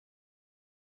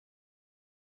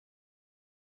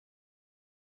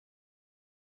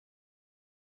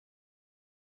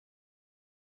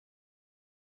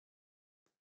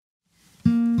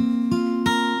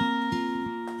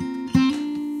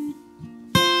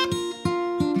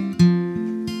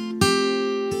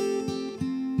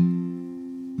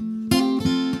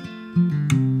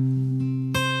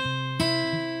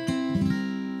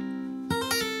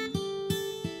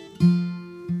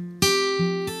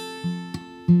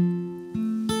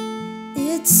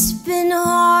It's been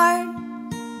hard,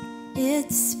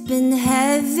 it's been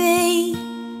heavy,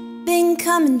 been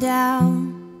coming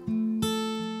down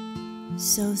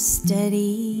so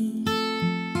steady,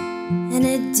 and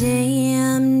it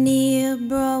damn near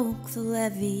broke the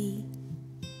levee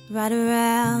right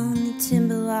around the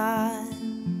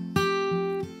timberline.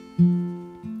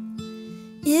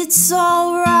 It's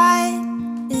alright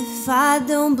if I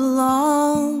don't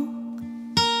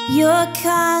belong. Your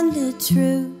kind of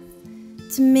truth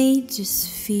to me just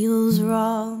feels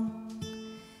wrong.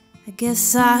 I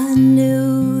guess I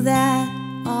knew that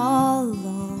all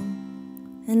along,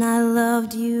 and I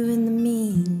loved you in the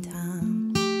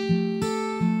meantime.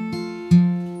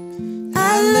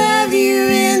 I love you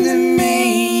in the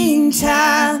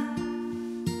meantime,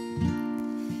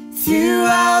 through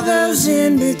all those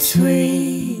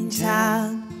in-between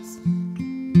times,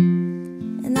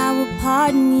 and I will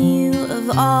pardon you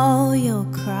of all your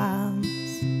crimes,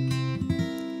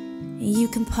 and you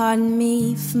can pardon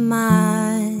me for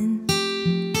mine.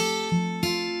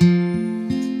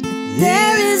 But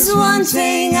there is one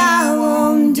thing I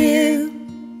won't do,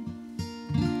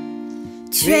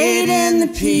 trade in the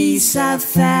peace I've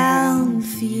found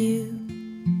for you.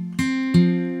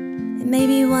 And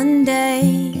maybe one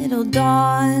day it'll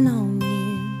dawn on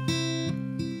you,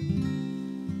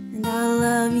 and I'll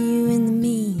love you in the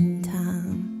meantime.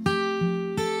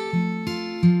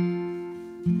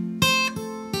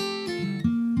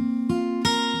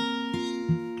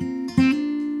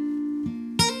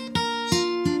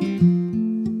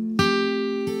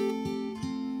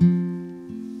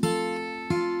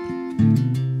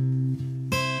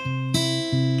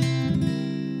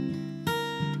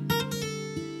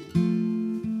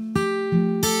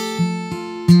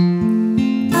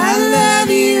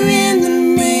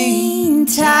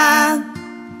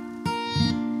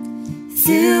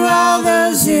 Through all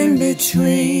those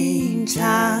in-between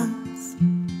times,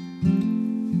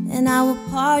 and I will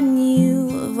pardon you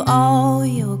of all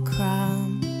your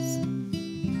crimes,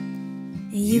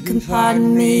 and you can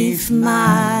pardon me for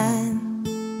mine.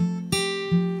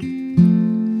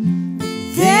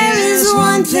 But there is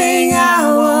one thing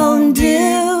I won't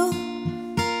do,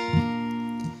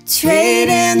 trade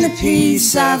in the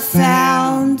peace I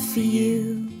found for you.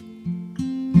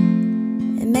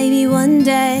 Maybe one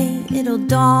day it'll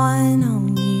dawn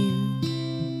on you,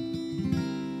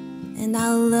 and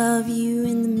I'll love you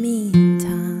in the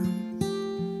meantime.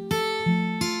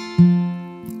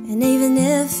 And even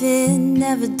if it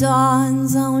never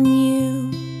dawns on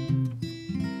you,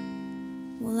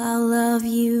 well, I'll love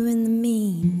you in the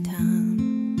meantime.